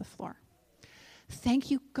shoes off the floor. Thank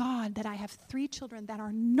you, God, that I have 3 children that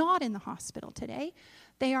are not in the hospital today.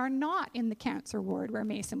 They are not in the cancer ward where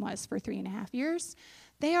Mason was for 3.5 years.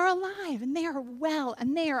 They are alive and they are well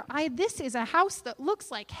and this is a house that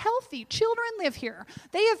looks like healthy children live here.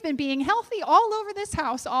 They have been being healthy all over this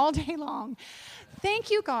house all day long.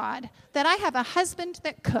 Thank you, God, that I have a husband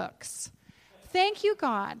that cooks. Thank you,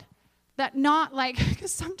 God, that not like,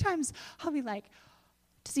 because sometimes I'll be like,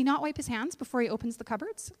 does he not wipe his hands before he opens the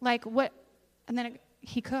cupboards? Like what? And then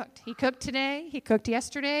he cooked. He cooked today. He cooked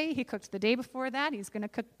yesterday. He cooked the day before that. He's going to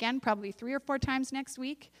cook again probably 3 or 4 times next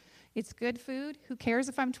week. It's good food. Who cares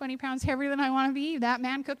if I'm 20 pounds heavier than I want to be? That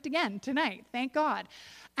man cooked again tonight. Thank God.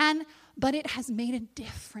 But it has made a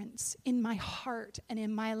difference in my heart and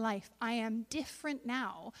in my life. I am different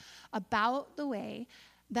now about the way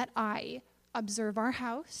that I observe our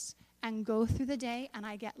house and go through the day, and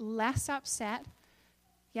I get less upset.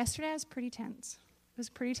 Yesterday I was pretty tense. It was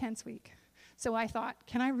a pretty tense week. So I thought,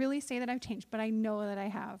 can I really say that I've changed? But I know that I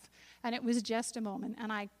have. And it was just a moment.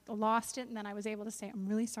 And I lost it, and then I was able to say, I'm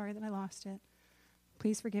really sorry that I lost it.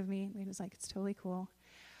 Please forgive me. And he was like, it's totally cool.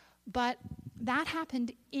 But that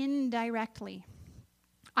happened indirectly.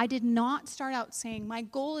 I did not start out saying, my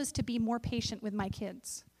goal is to be more patient with my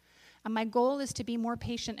kids. And my goal is to be more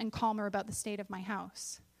patient and calmer about the state of my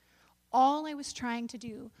house. All I was trying to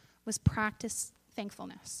do was practice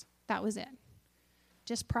thankfulness. That was it.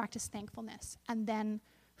 Just practice thankfulness. And then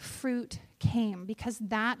fruit came, because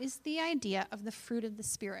that is the idea of the fruit of the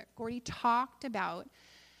Spirit. Gordy talked about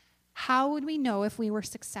how would we know if we were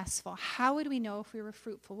successful? How would we know if we were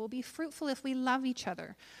fruitful? We'll be fruitful if we love each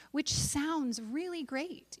other, which sounds really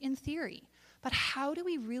great in theory. But how do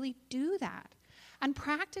we really do that? And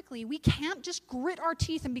practically, we can't just grit our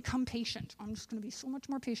teeth and become patient. I'm just going to be so much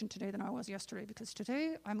more patient today than I was yesterday, because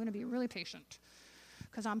today I'm going to be really patient.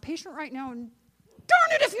 Because I'm patient right now, and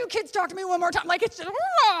darn it if you kids talk to me one more time. Like, it's just,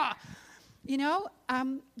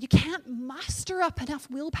 you can't muster up enough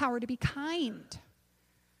willpower to be kind.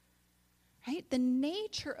 Right? The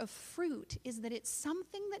nature of fruit is that it's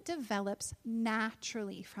something that develops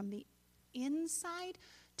naturally from the inside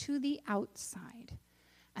to the outside.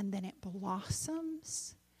 And then it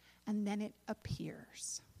blossoms, and then it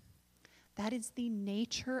appears. That is the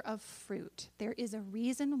nature of fruit. There is a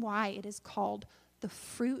reason why it is called the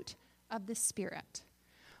fruit of the Spirit.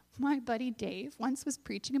 My buddy Dave once was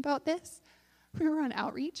preaching about this. We were on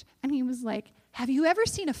outreach, and he was like, have you ever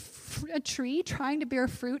seen a tree trying to bear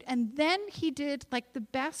fruit? And then he did like the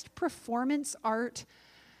best performance art,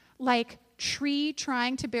 like tree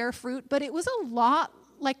trying to bear fruit, but it was a lot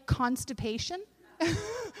like constipation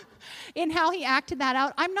in how he acted that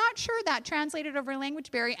out. I'm not sure that translated over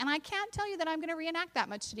language barrier, and I can't tell you that I'm going to reenact that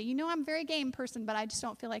much today. You know I'm a very game person, but I just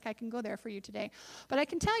don't feel like I can go there for you today. But I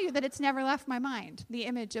can tell you that it's never left my mind, the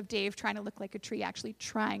image of Dave trying to look like a tree, actually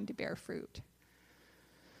trying to bear fruit.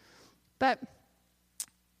 But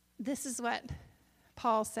this is what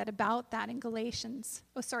Paul said about that in Galatians.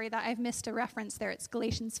 Oh, sorry, that I've missed a reference there. It's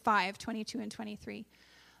Galatians 5:22 and 23.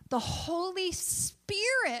 The Holy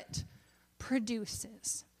Spirit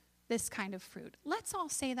produces this kind of fruit. Let's all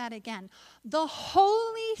say that again. The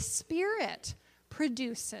Holy Spirit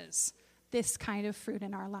produces this kind of fruit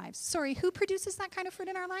in our lives. Sorry, who produces that kind of fruit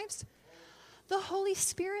in our lives? The Holy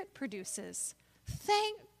Spirit produces.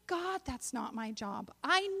 Thank God that's not my job.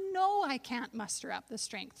 I know I can't muster up the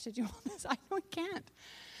strength to do all this. I know I can't.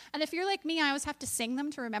 And if you're like me, I always have to sing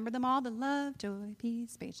them to remember them all. The love, joy,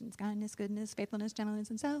 peace, patience, kindness, goodness, faithfulness, gentleness,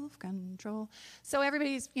 and self-control. So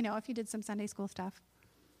everybody's, if you did some Sunday school stuff.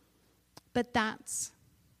 But that's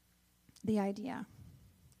the idea,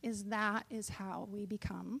 that is how we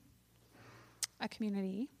become a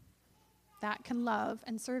community that can love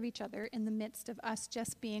and serve each other in the midst of us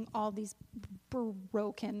just being all these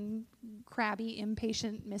broken, crabby,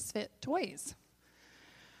 impatient, misfit toys.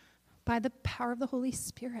 By the power of the Holy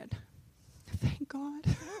Spirit. Thank God.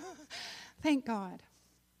 Thank God.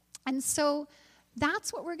 And so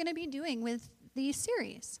that's what we're going to be doing with these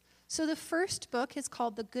series. So the first book is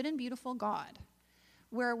called The Good and Beautiful God,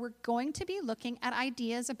 where we're going to be looking at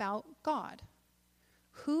ideas about God,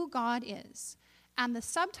 who God is. And the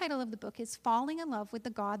subtitle of the book is Falling in Love with the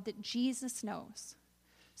God That Jesus Knows.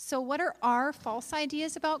 So what are our false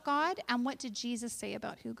ideas about God, and what did Jesus say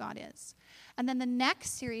about who God is? And then the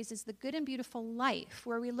next series is The Good and Beautiful Life,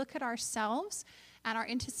 where we look at ourselves and our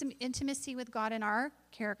intimacy with God and our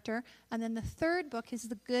character. And then the third book is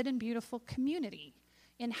The Good and Beautiful Community,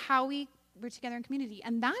 in how we're together in community.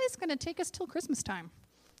 And that is going to take us till Christmas time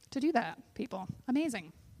to do that, people.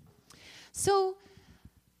 Amazing. So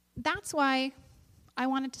that's why I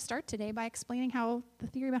wanted to start today by explaining how the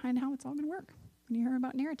theory behind how it's all going to work when you hear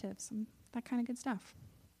about narratives and that kind of good stuff.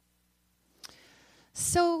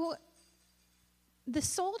 So the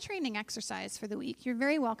soul training exercise for the week, you're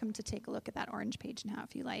very welcome to take a look at that orange page now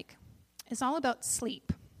if you like, is all about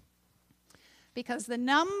sleep. Because the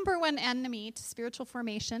number one enemy to spiritual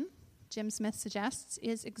formation, Jim Smith suggests,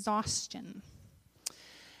 is exhaustion.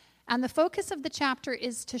 And the focus of the chapter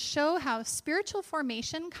is to show how spiritual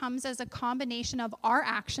formation comes as a combination of our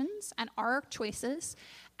actions and our choices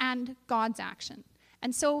and God's action.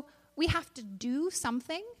 And so we have to do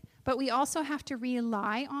something, but we also have to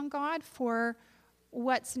rely on God for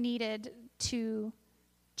what's needed to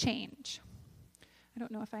change. I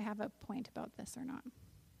don't know if I have a point about this or not.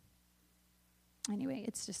 Anyway,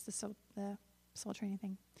 it's just the soul training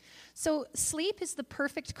thing. So sleep is the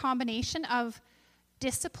perfect combination of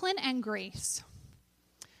discipline and grace,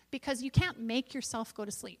 because you can't make yourself go to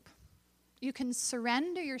sleep. You can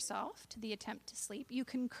surrender yourself to the attempt to sleep. You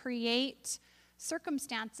can create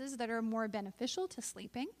circumstances that are more beneficial to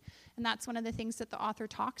sleeping, and that's one of the things that the author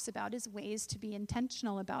talks about, is ways to be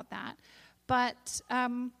intentional about that. But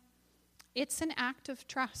it's an act of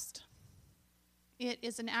trust. It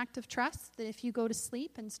is an act of trust that if you go to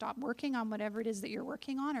sleep and stop working on whatever it is that you're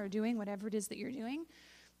working on, or doing whatever it is that you're doing,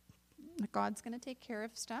 God's going to take care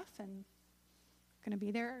of stuff and going to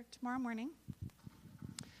be there tomorrow morning.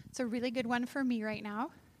 It's a really good one for me right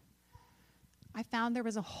now. I found there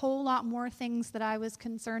was a whole lot more things that I was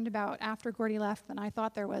concerned about after Gordy left than I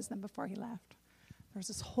thought there was than before he left. There was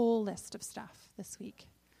this whole list of stuff this week.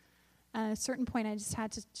 And at a certain point, I just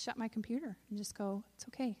had to shut my computer and just go, it's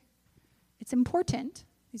okay. It's important.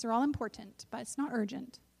 These are all important, but it's not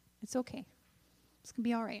urgent. It's okay. It's going to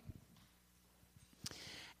be all right.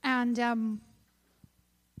 And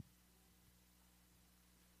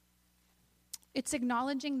it's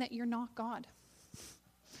acknowledging that you're not God,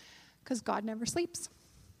 because God never sleeps.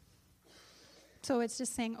 So it's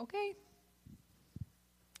just saying, okay,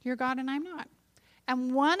 you're God and I'm not.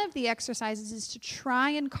 And one of the exercises is to try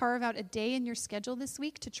and carve out a day in your schedule this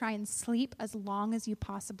week to try and sleep as long as you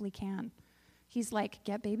possibly can. He's like,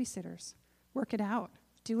 get babysitters, work it out,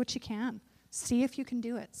 do what you can. See if you can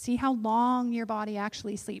do it. See how long your body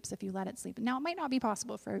actually sleeps if you let it sleep. Now, it might not be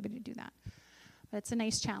possible for everybody to do that, but it's a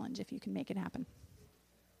nice challenge if you can make it happen.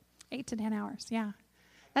 8 to 10 hours, yeah.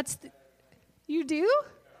 You do?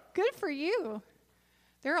 Good for you.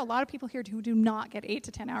 There are a lot of people here who do not get 8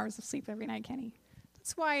 to 10 hours of sleep every night, Kenny.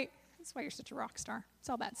 That's why you're such a rock star. It's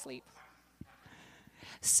all that sleep.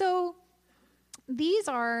 So these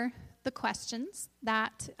are the questions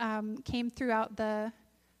that came throughout the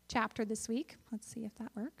chapter this week. Let's see if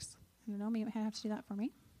that works. I don't know, maybe I have to do that for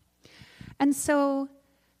me. And so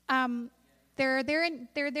they're there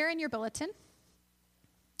in your bulletin.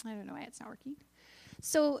 I don't know why it's not working.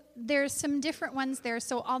 So there's some different ones there.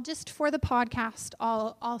 So I'll just, for the podcast,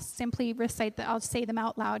 I'll simply recite I'll say them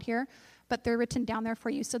out loud here. but they're written down there for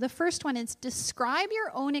you. So the first one is describe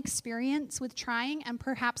your own experience with trying and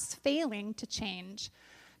perhaps failing to change.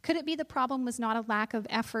 Could it be the problem was not a lack of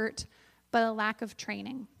effort, but a lack of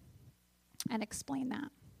training? And explain that.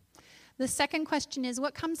 The second question is,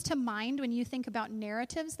 what comes to mind when you think about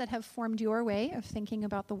narratives that have formed your way of thinking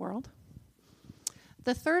about the world?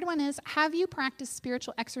 The third one is, have you practiced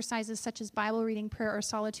spiritual exercises such as Bible reading, prayer, or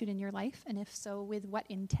solitude in your life? And if so, with what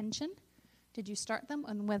intention did you start them,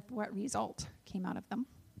 and with what result came out of them?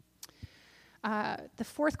 The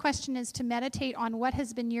fourth question is to meditate on what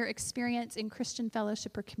has been your experience in Christian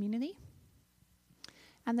fellowship or community.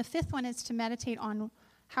 And the fifth one is to meditate on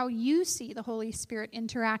how you see the Holy Spirit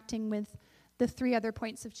interacting with the three other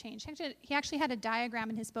points of change. He actually had a diagram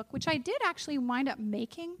in his book, which I did actually wind up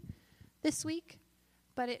making this week,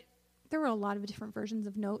 but there were a lot of different versions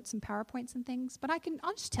of notes and PowerPoints and things, but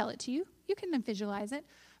I'll just tell it to you. You can visualize it.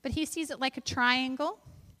 But he sees it like a triangle,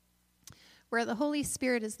 where the Holy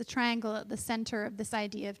Spirit is the triangle at the center of this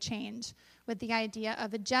idea of change, with the idea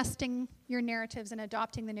of adjusting your narratives and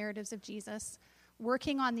adopting the narratives of Jesus,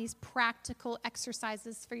 working on these practical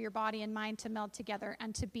exercises for your body and mind to meld together,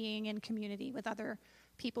 and to being in community with other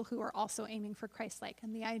people who are also aiming for Christ-like.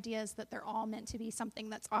 And the idea is that they're all meant to be something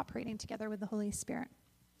that's operating together with the Holy Spirit.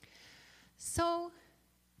 So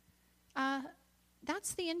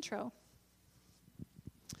that's the intro.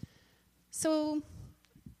 So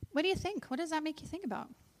what do you think? What does that make you think about?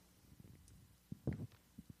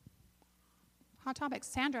 Hot topics.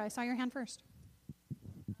 Sandra, I saw your hand first.